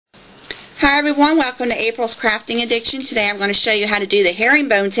Hi everyone, welcome to April's Crafting Addiction. Today I'm going to show you how to do the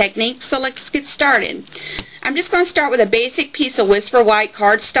herringbone technique, so let's get started. I'm just going to start with a basic piece of Whisper White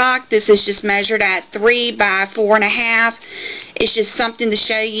cardstock. This is just measured at 3 by 4.5. It's just something to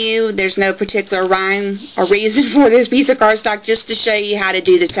show you. There's no particular rhyme or reason for this piece of cardstock, just to show you how to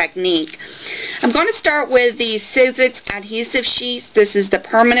do the technique. I'm going to start with the Sizzix adhesive sheets. This is the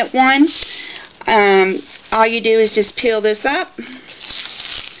permanent one. All you do is just peel this up.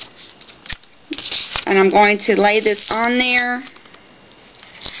 And I'm going to lay this on there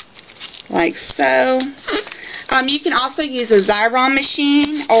like so. You can also use a Xyron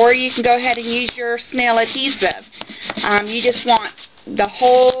machine, or you can go ahead and use your snail adhesive. You just want the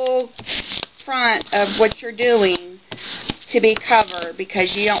whole front of what you're doing to be covered,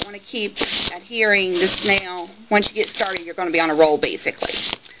 because you don't want to keep adhering the snail. Once you get started, you're going to be on a roll basically.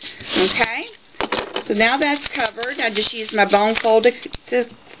 Okay? So now that's covered, I just use my bone fold to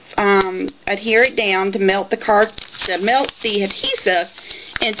adhere it down to melt the adhesive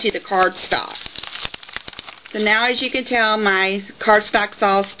into the cardstock. So now, as you can tell, my cardstock's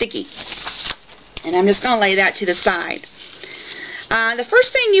all sticky, and I'm just going to lay that to the side. The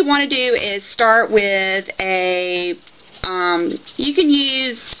first thing you want to do is start with a you can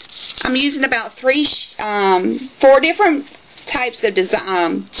use, I'm using about 4 different types of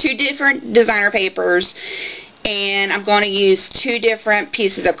design, 2 different designer papers, and I'm going to use 2 different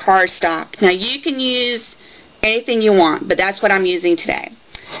pieces of cardstock. Now you can use anything you want, but that's what I'm using today.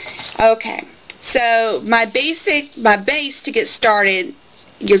 Okay, so my base to get started,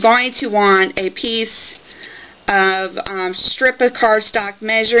 you're going to want a piece of strip of cardstock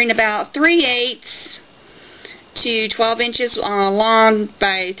measuring about 3/8 to 12 inches long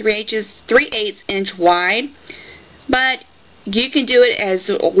by 3/8 inch wide, but you can do it as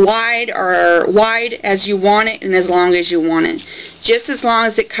wide as you want it and as long as you want it, just as long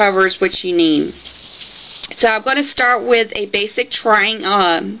as it covers what you need. So I'm going to start with a basic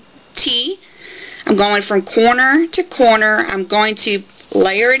T. I'm going from corner to corner. I'm going to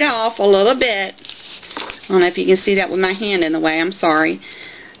layer it off a little bit. I don't know if you can see that with my hand in the way, I'm sorry.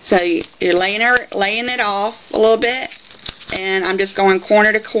 So you're laying it off a little bit, and I'm just going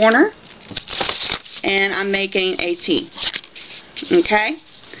corner to corner, and I'm making a T. Okay,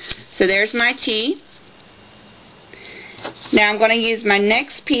 so there's my T. Now I'm going to use my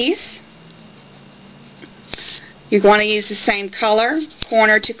next piece. You're going to use the same color,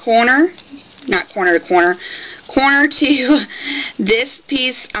 corner to corner, not corner to corner, corner to this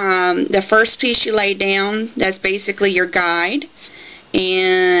piece, the first piece you lay down, that's basically your guide,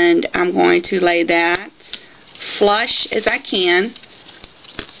 and I'm going to lay that flush as I can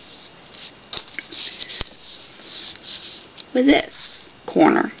with this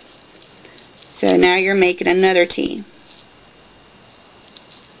corner. So now you're making another T.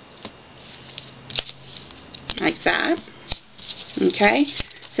 Like that. Okay.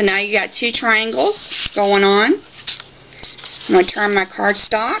 So now you got 2 triangles going on. I'm going to turn my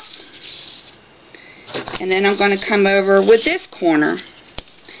cardstock, and then I'm going to come over with this corner.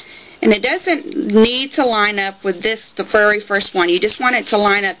 And it doesn't need to line up with this, the very first one. You just want it to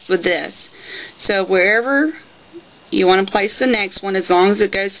line up with this. So wherever you want to place the next one, as long as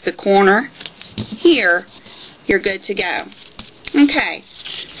it goes to the corner here, you're good to go. Okay,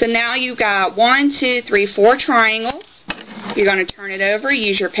 so now you've got 1, 2, 3, 4 triangles. You're going to turn it over,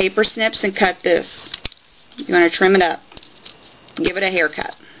 use your paper snips, and cut this. You're going to trim it up. Give it a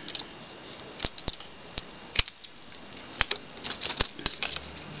haircut.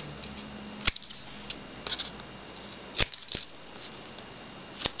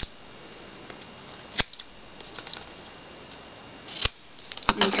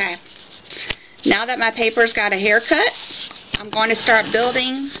 Okay, now that my paper's got a haircut, I'm going to start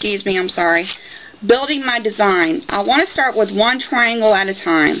building, building my design. I want to start with 1 triangle at a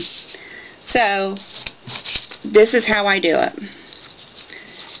time. So this is how I do it.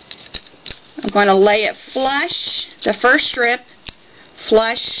 I'm going to lay it flush, the first strip,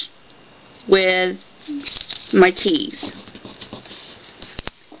 flush with my T's.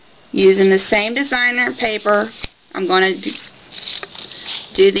 Using the same designer paper, I'm going to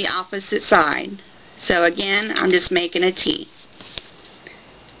do the opposite side. So again, I'm just making a T.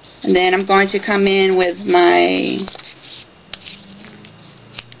 And then I'm going to come in with my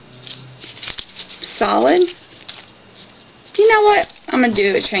solid. You know what? I'm going to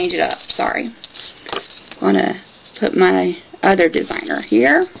do it, change it up. Sorry. I'm going to put my other designer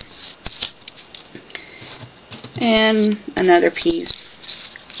here. And another piece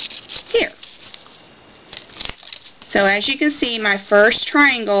here. So as you can see, my first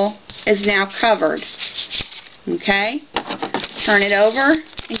triangle is now covered. Okay? Turn it over,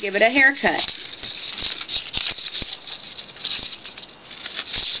 and give it a haircut.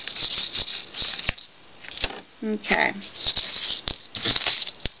 Okay.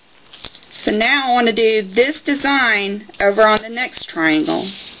 So now I want to do this design over on the next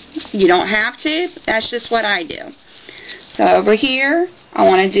triangle. You don't have to, that's just what I do. So over here, I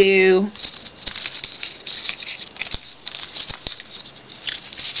want to do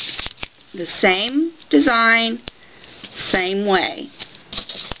the same design, same way.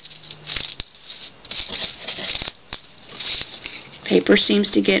 Paper seems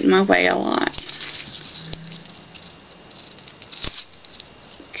to get in my way a lot.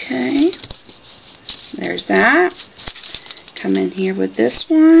 Okay, there's that. Come in here with this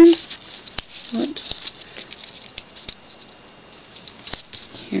one. Whoops.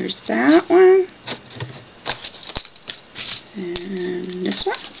 Here's that one. And this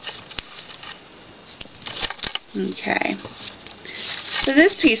one. Okay. So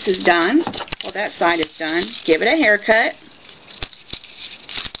this piece is done. Well, that side is done. Give it a haircut.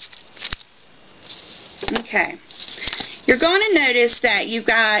 Okay. You're going to notice that you've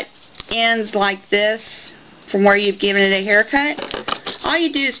got ends like this from where you've given it a haircut. All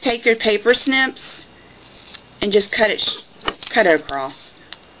you do is take your paper snips and just cut it across.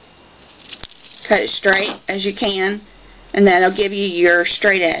 Cut it straight as you can, and that'll give you your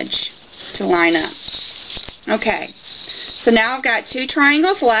straight edge to line up. Okay, so now I've got 2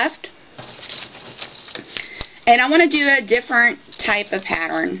 triangles left, and I want to do a different type of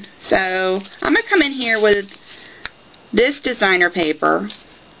pattern. So I'm going to come in here with this designer paper,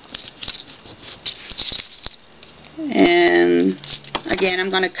 and again I'm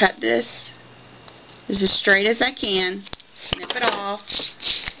going to cut this as straight as I can, snip it off,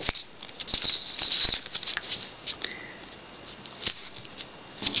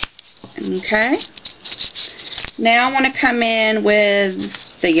 okay. Now I want to come in with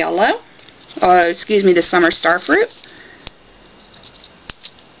the yellow, or excuse me, the summer starfruit,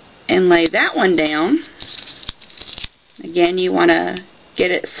 and lay that one down. Again, you want to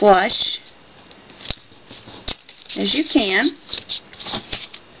get it flush as you can.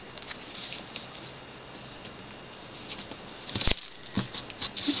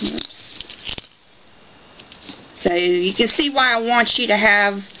 Oops. So you can see why I want you to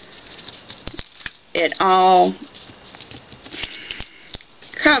have it all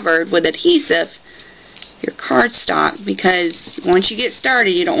covered with adhesive, your cardstock, because once you get started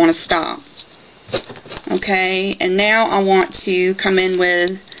you don't want to stop. Okay, and now I want to come in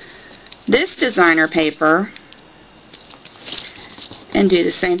with this designer paper and do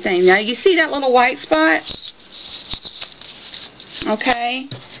the same thing. Now you see that little white spot? Okay,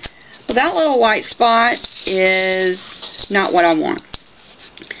 well that little white spot is not what I want.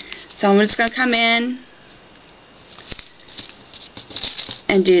 So I'm just going to come in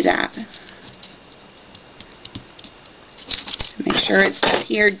and do that. Make sure it's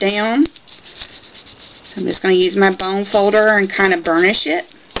adhered down. So I'm just going to use my bone folder and kind of burnish it.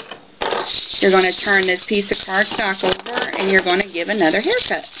 You're going to turn this piece of cardstock over and you're going to give another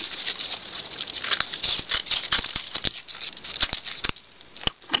haircut.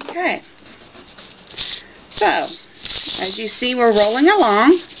 Okay. So, as you see, we're rolling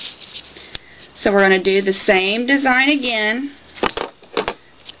along. So we're going to do the same design again.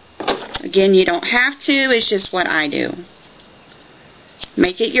 Again, you don't have to, it's just what I do.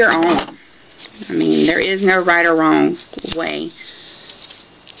 Make it your own. I mean, there is no right or wrong way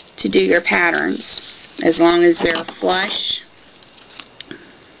to do your patterns, as long as they're flush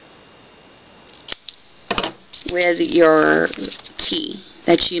with your T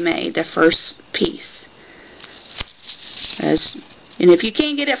that you made, the first piece. And if you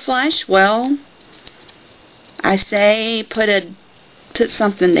can't get it flush, well, I say put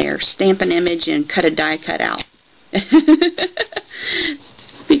something there, stamp an image and cut a die cut out.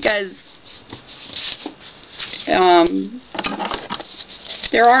 Because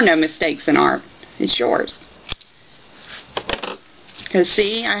there are no mistakes in art. It's yours. Because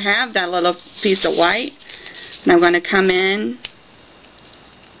see, I have that little piece of white, and I'm going to come in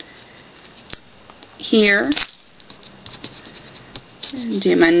here and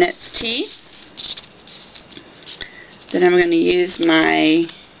do my next T. Then I'm going to use my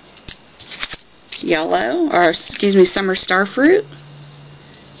yellow, or excuse me, summer starfruit.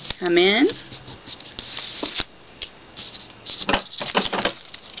 Come in.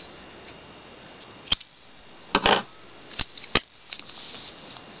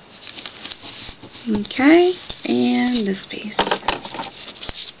 Okay, and this piece.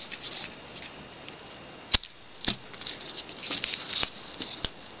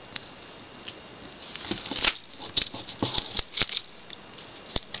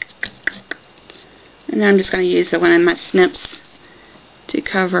 And I'm just going to use the one of my snips to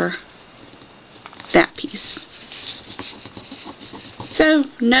cover that piece. So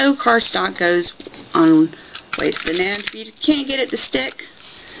no cardstock goes on wasted. And if you can't get it to stick,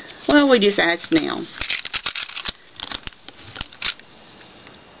 well, we just add snail.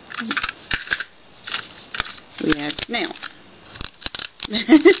 We add snail.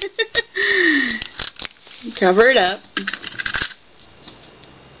 Cover it up.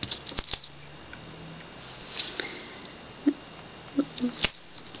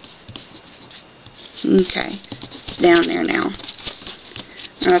 Okay, it's down there now.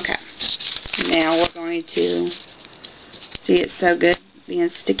 Okay, now we're going to see it's so good being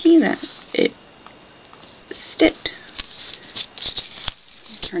sticky that it sticked.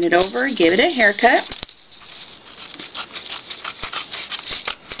 Turn it over, give it a haircut.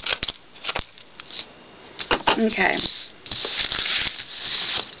 Okay.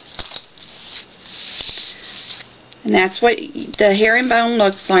 And that's what the herringbone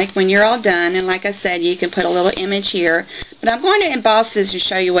looks like when you're all done. And like I said, you can put a little image here. But I'm going to emboss this to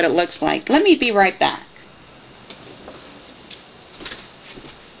show you what it looks like. Let me be right back.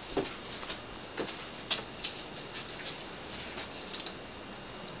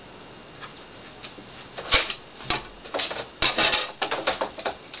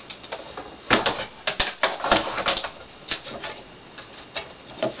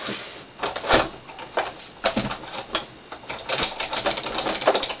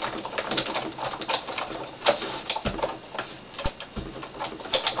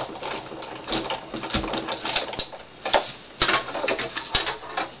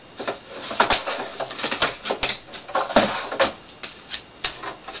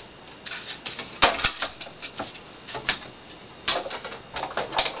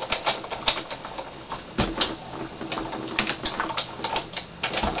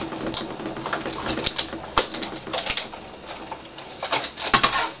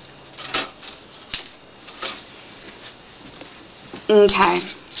 Okay,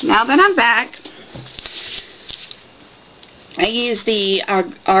 now that I'm back, I used the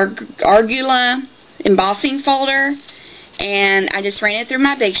Argula embossing folder, and I just ran it through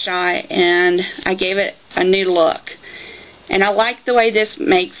my Big Shot, and I gave it a new look. And I like the way this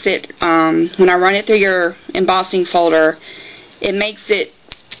makes it, when I run it through your embossing folder, it makes it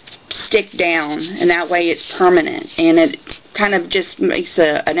stick down, and that way it's permanent, and it kind of just makes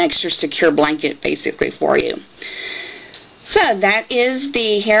an extra secure blanket basically for you. So that is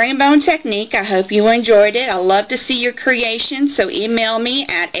the herringbone technique. I hope you enjoyed it. I love to see your creations, so email me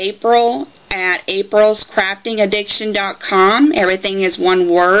at aprilscraftingaddiction.com. Everything is one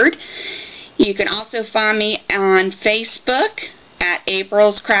word. You can also find me on Facebook at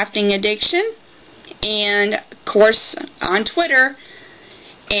April's Crafting Addiction, and of course on Twitter.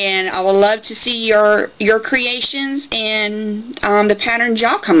 And I would love to see your creations and the patterns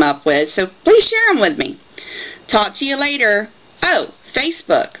y'all come up with. So please share them with me. Talk to you later. Oh,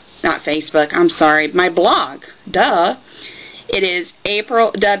 Facebook. Not Facebook, I'm sorry. My blog. Duh. It is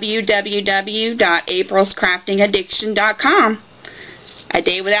www.aprilscraftingaddiction.com. A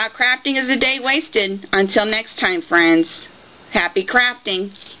day without crafting is a day wasted. Until next time, friends. Happy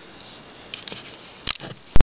crafting.